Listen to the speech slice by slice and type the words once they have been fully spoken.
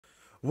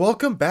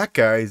Welcome back,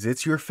 guys.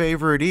 It's your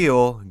favorite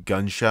eel,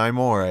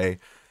 GunShyMoray.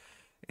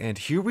 And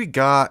here we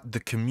got the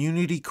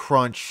Community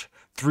Crunch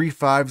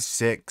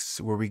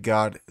 356, where we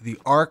got the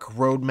ARK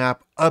roadmap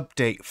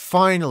update.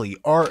 Finally,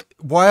 our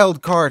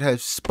wild card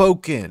has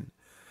spoken.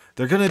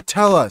 They're going to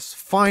tell us,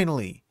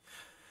 finally,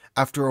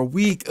 after a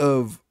week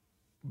of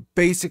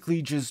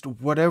basically just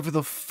whatever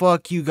the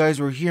fuck you guys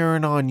were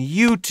hearing on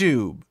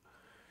YouTube.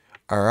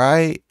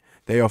 Alright?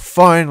 They have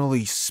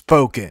finally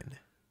spoken.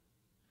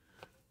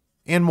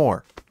 And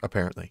more,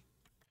 apparently.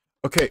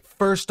 Okay,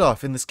 first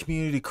off, in this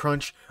community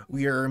crunch,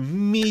 we are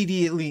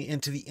immediately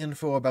into the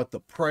info about the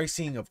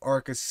pricing of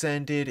ARK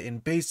Ascended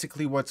and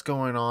basically what's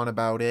going on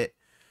about it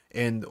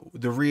and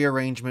the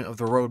rearrangement of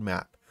the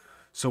roadmap.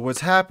 So what's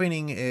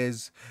happening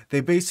is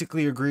they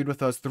basically agreed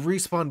with us the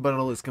respawn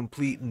bundle is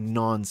complete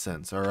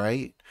nonsense,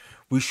 alright?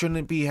 We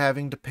shouldn't be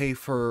having to pay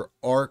for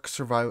ARK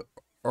Survival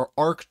or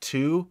ARK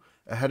 2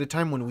 ahead of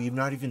time when we've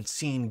not even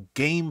seen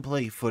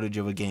gameplay footage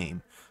of a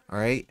game,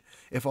 alright?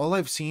 If all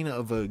I've seen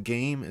of a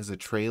game is a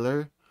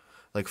trailer,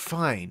 like,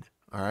 fine,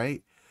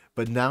 alright?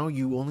 But now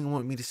you only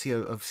want me to see,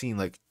 I've seen,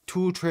 like,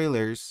 2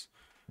 trailers,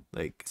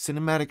 like,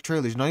 cinematic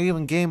trailers, not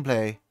even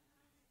gameplay,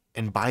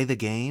 and buy the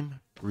game?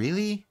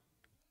 Really?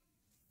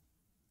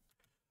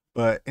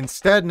 But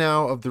instead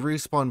now of the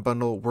Respawn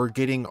bundle, we're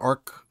getting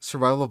ARK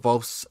Survival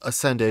Evolved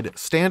Ascended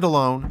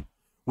standalone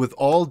with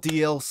all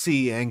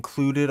DLC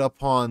included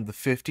upon the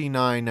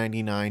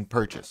 $59.99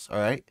 purchase,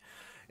 alright?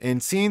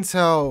 And seeing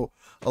how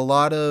a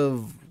lot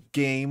of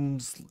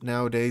games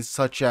nowadays,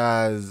 such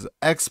as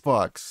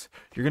Xbox,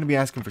 you're going to be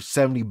asking for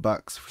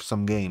 $70 for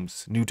some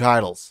games, new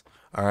titles,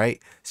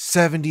 alright?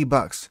 $70.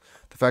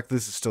 The fact that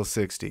this is still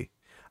 60.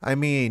 I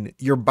mean,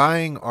 you're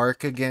buying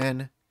ARK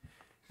again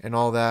and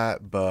all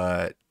that,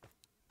 but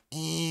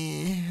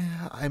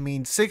I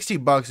mean,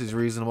 $60 is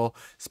reasonable,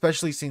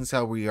 especially since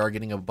how we are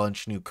getting a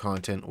bunch new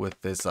content with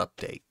this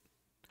update.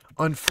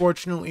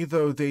 Unfortunately,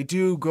 though, they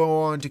do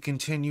go on to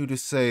continue to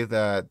say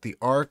that the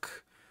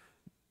ARK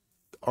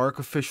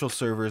official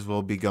servers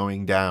will be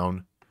going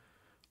down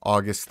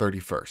August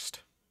 31st.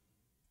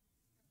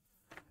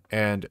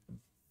 And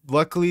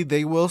luckily,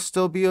 they will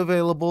still be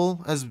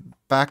available as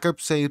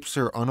backup saves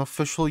or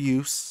unofficial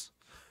use.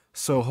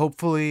 So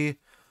hopefully,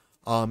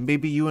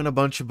 maybe you and a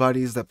bunch of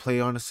buddies that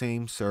play on the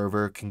same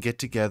server can get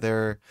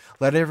together,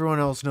 let everyone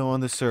else know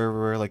on the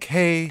server, like,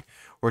 hey,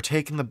 we're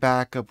taking the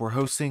backup, we're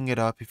hosting it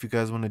up if you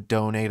guys want to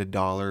donate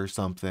 $1 or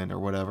something or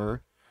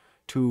whatever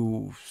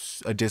to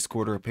a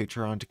Discord or a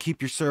Patreon to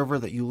keep your server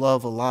that you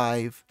love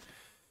alive.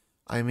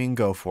 I mean,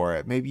 go for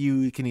it. Maybe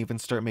you can even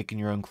start making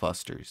your own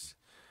clusters.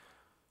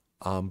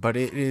 But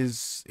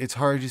it's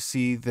hard to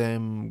see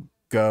them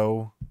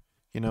go,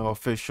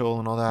 official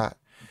and all that.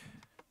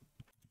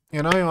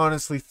 And I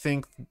honestly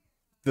think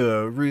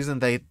the reason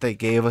they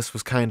gave us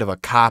was kind of a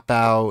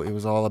cop-out. It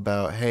was all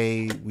about,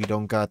 hey, we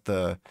don't got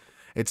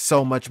it's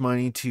so much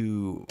money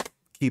to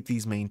keep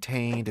these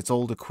maintained. It's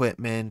old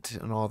equipment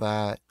and all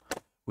that.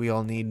 We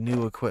all need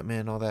new equipment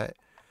and all that.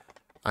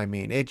 I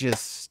mean, it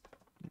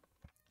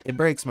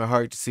breaks my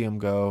heart to see them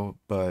go,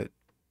 but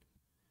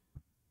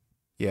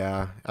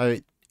yeah,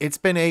 it's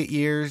been 8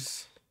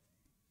 years.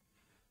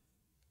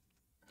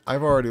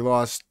 I've already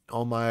lost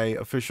all my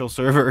official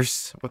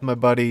servers with my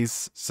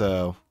buddies,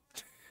 so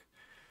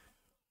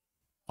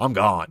I'm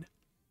gone.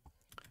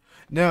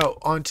 Now,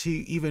 on to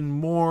even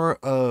more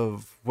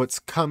of what's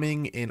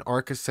coming in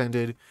ARK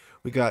Ascended.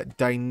 We got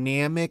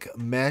dynamic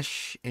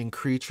mesh and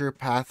creature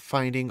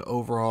pathfinding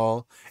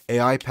overhaul,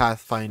 AI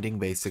pathfinding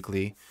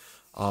basically.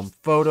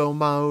 Photo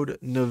mode,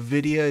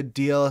 NVIDIA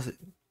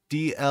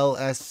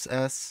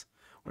DLSS.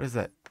 What is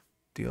that?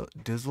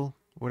 Dizzle?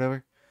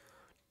 Whatever.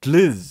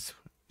 Gliz.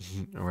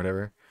 Or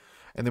whatever.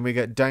 And then we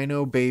got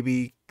Dino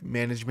Baby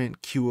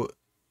Management Q.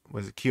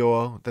 Was it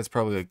QO? That's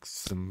probably like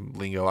some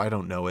lingo. I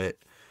don't know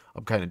it.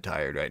 I'm kind of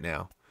tired right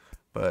now.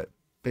 But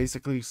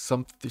basically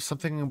there's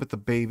something with the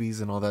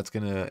babies and all that's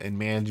and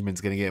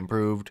management's gonna get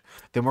improved.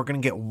 Then we're gonna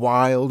get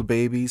wild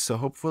babies, so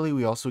hopefully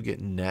we also get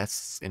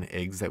nests and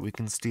eggs that we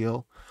can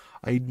steal.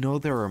 I know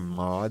there are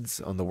mods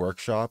on the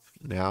workshop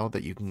now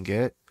that you can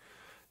get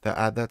that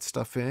add that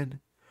stuff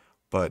in,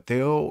 but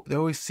they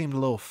always seem a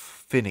little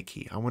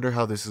finicky. I wonder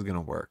how this is gonna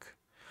work.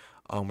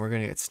 We're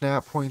gonna get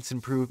snap points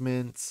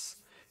improvements,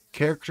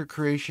 character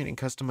creation and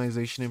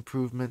customization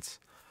improvements.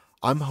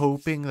 I'm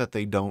hoping that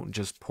they don't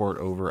just port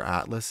over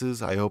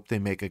atlases. I hope they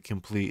make a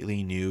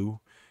completely new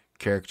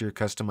character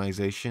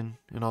customization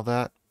and all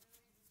that.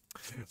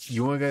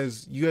 You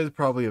guys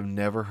probably have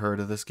never heard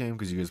of this game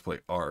because you guys play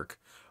ARK.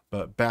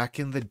 But back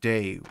in the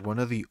day, one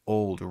of the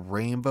old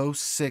Rainbow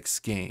Six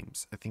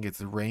games, I think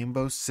it's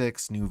Rainbow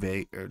Six New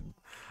Vegas.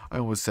 I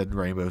almost said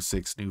Rainbow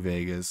Six New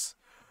Vegas.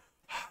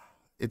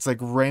 It's like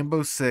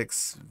Rainbow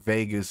Six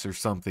Vegas or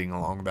something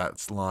along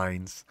that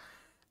lines.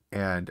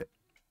 And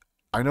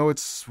I know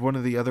it's one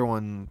of the other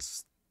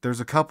ones. There's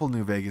a couple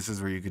New Vegases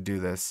where you could do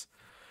this,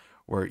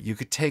 where you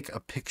could take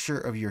a picture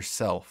of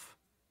yourself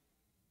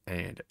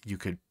and you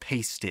could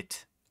paste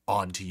it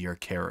onto your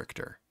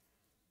character.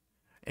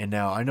 And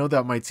now I know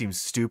that might seem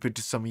stupid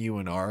to some of you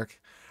in ARK,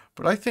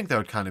 But I think that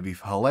would kind of be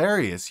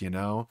hilarious, you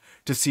know,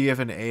 to see if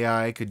an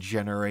AI could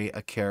generate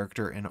a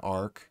character in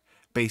ARK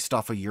based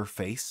off of your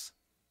face.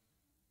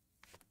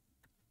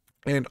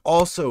 And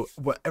also,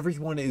 what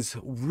everyone is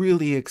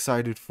really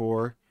excited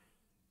for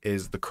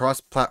is the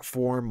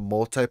cross-platform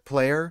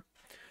multiplayer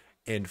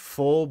and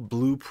full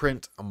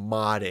blueprint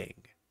modding.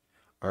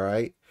 All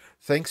right.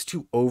 Thanks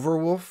to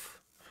Overwolf,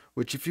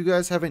 which if you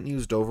guys haven't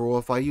used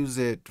Overwolf, I use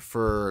it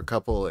for a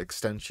couple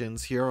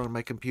extensions here on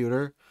my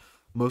computer,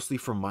 mostly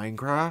for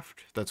Minecraft.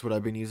 That's what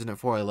I've been using it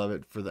for. I love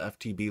it for the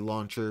FTB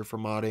launcher for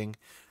modding,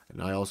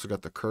 and I also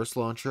got the Curse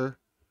launcher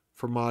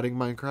for modding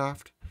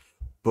Minecraft.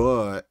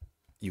 But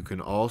you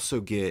can also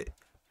get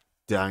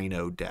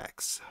Dino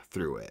decks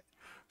through it.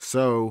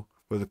 So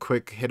with a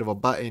quick hit of a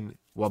button,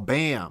 well,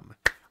 bam,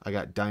 I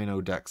got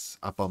Dino decks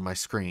up on my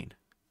screen.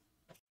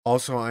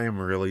 Also, I am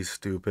really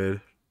stupid.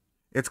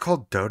 It's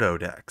called Dodo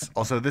decks.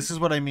 Also, this is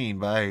what I mean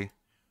by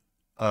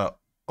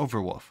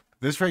Overwolf.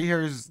 This right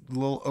here is the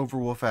little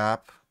Overwolf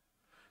app,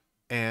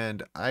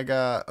 and I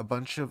got a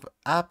bunch of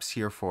apps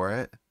here for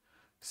it,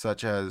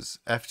 such as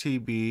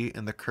FTB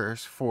and the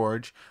Curse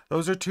Forge.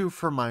 Those are two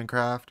for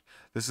Minecraft.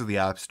 This is the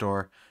App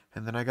Store.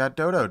 And then I got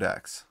Dodo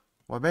decks.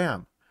 Well,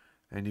 bam.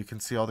 And you can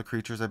see all the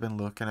creatures I've been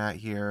looking at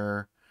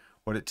here,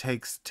 what it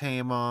takes to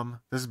tame them.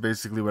 This is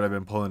basically what I've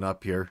been pulling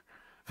up here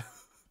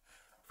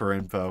for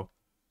info.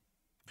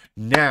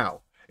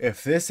 Now,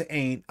 if this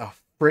ain't a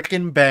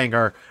freaking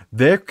banger,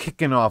 they're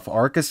kicking off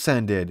ARK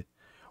Ascended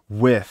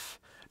with,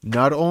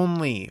 not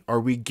only are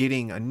we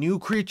getting a new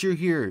creature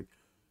here,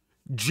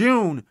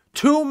 June,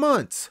 2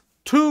 months,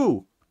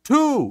 two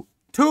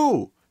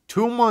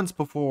months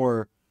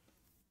before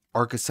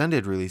ARK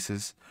Ascended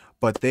releases,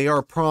 but they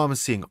are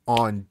promising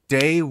on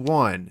day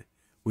 1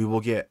 we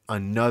will get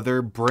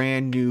another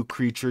brand new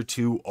creature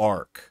to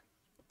ARK.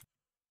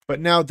 But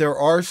now there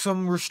are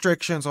some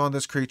restrictions on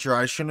this creature.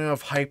 I shouldn't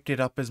have hyped it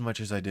up as much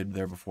as I did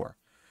there before.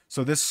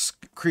 So this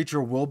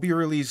creature will be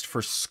released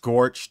for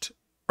Scorched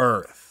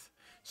Earth.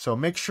 So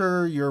make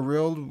sure your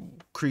real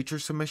creature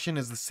submission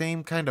is the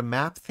same kind of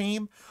map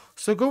theme.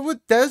 So go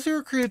with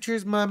desert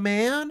creatures, my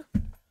man.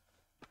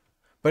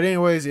 But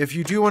anyways, if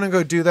you do want to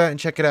go do that and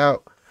check it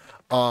out,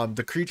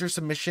 the creature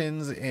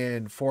submissions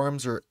and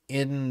forums are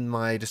in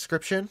my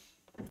description.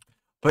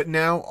 But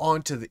now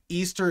on to the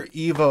Easter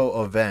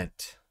Evo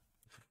event.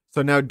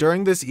 So now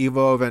during this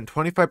Evo event,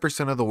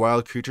 25% of the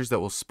wild creatures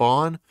that will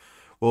spawn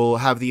will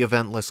have the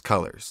event list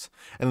colors.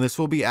 And this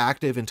will be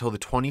active until the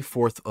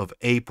 24th of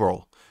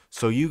April.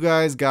 So you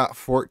guys got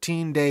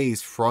 14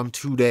 days from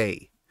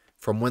today,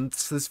 from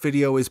once this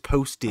video is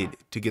posted,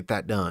 to get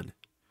that done.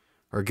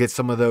 Or get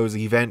some of those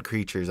event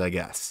creatures, I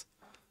guess.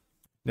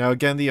 Now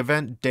again, the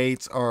event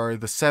dates are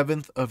the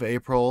 7th of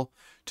April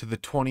to the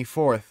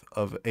 24th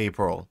of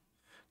April.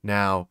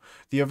 Now,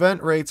 the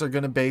event rates are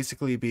going to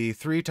basically be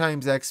 3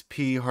 times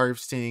XP,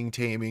 harvesting,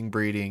 taming,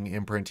 breeding,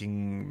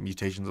 imprinting,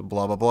 mutations,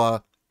 blah, blah, blah.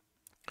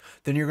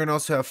 Then you're going to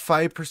also have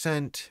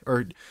 5%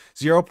 or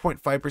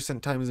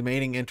 0.5% times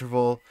mating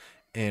interval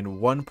and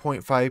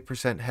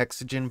 1.5%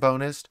 hexagon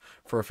bonus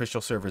for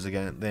official servers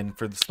again. Then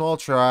for the small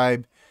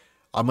tribe,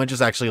 I'm going to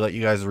just actually let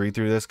you guys read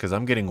through this because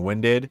I'm getting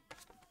winded.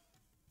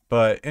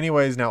 But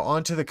anyways, now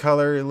onto the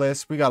color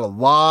list. We got a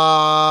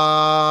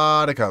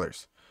lot of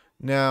colors.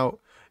 Now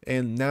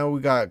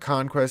we got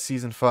Conquest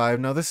Season 5.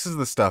 Now this is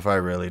the stuff I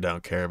really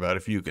don't care about,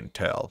 if you can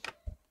tell.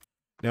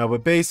 Now,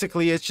 but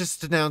basically it's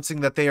just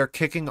announcing that they are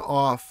kicking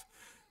off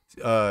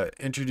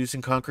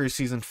introducing Conqueror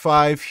Season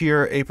 5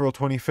 here, April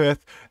 25th.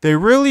 They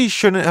really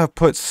shouldn't have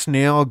put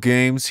Snail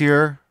Games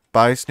here,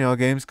 by Snail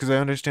Games, because I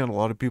understand a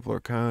lot of people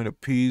are kind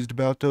of peeved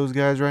about those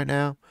guys right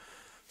now.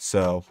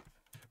 So,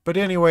 but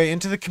anyway,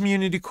 into the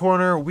community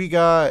corner, we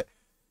got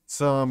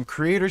some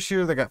creators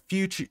here that got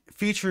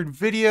featured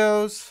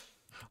videos,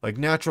 like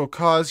Natural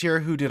Cause here,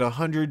 who did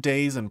 100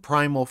 Days in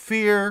Primal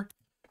Fear,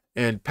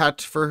 and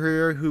Pat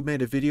here, who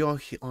made a video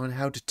on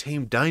how to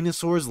tame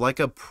dinosaurs like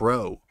a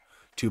pro.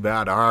 Too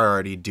bad I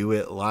already do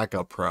it like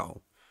a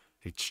pro.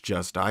 It's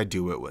just I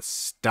do it with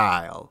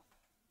style.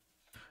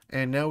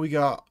 And now we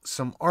got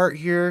some art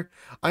here.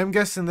 I'm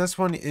guessing this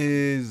one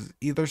is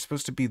either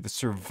supposed to be the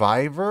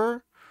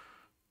Survivor,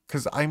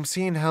 because I'm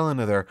seeing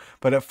Helena there.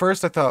 But at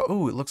first I thought,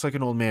 oh, it looks like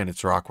an old man.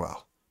 It's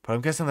Rockwell. But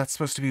I'm guessing that's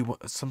supposed to be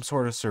some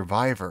sort of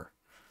Survivor.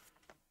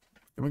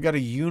 And we got a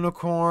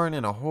unicorn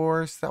and a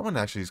horse. That one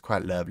actually is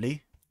quite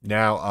lovely.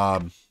 Now,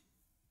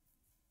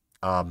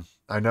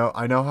 I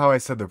know how I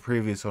said the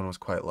previous one was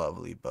quite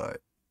lovely,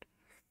 but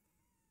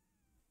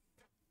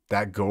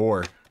that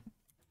gore.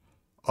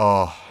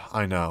 Oh,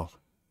 I know.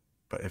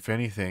 But if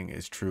anything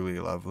is truly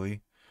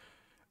lovely,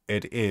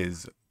 it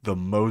is the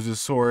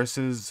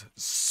Mosasauruses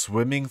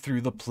swimming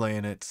through the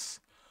planets.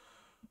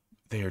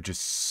 They are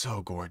just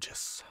so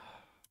gorgeous.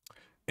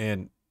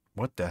 And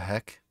what the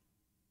heck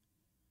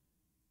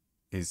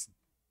is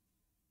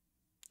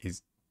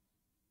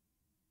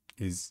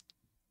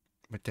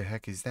what the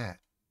heck is that?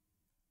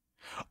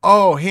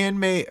 Oh,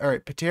 handmade, all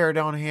right,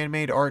 Pterodon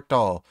handmade art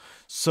doll.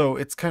 So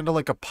it's kind of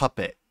like a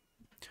puppet.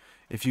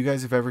 If you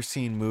guys have ever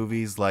seen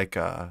movies like,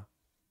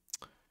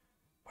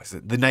 what Was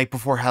it The Night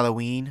Before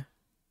Halloween?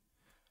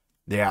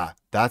 Yeah,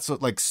 that's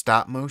what, like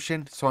stop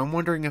motion. So I'm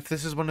wondering if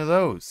this is one of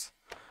those.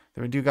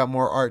 Then we do got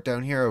more art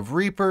down here of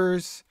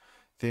Reapers.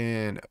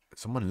 Then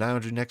someone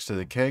lounging next to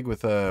the keg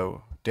with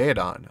a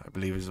Daedon, I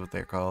believe is what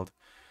they're called.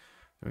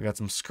 Then we got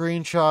some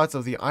screenshots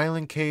of the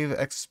island cave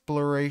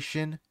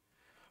exploration.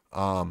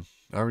 I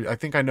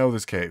think I know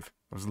this cave.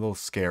 I was a little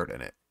scared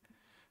in it.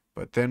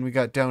 But then we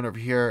got down over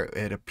here.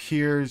 It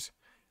appears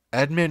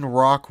Edmund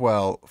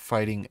Rockwell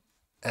fighting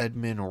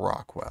Edmund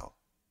Rockwell.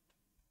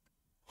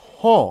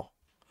 Huh.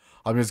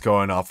 I'm just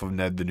going off of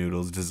Ned the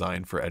Noodle's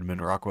design for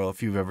Edmund Rockwell.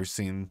 If you've ever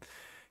seen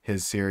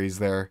his series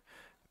there,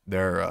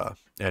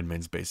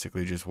 Edmund's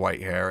basically just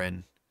white hair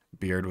and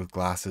beard with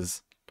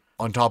glasses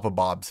on top of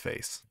Bob's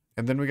face.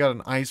 And then we got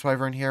an ice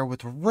wyvern here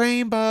with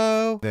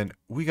rainbow. Then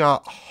we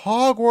got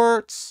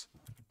Hogwarts.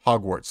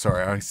 Hogwarts,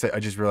 sorry. I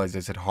just realized I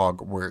said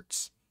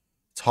Hogwarts.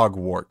 It's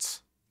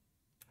Hogwarts.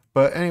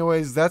 But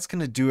anyways, that's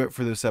going to do it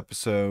for this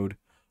episode.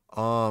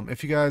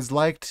 If you guys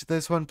liked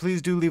this one,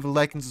 please do leave a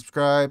like and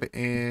subscribe.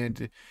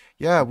 And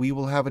yeah, we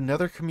will have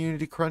another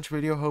Community Crunch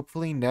video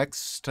hopefully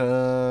next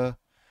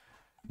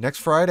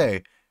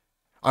Friday.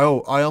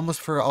 Oh, I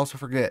also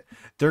forget.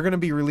 They're going to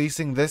be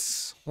releasing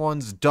this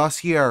one's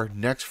dossier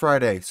next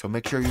Friday, so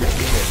make sure you're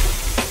tuned in.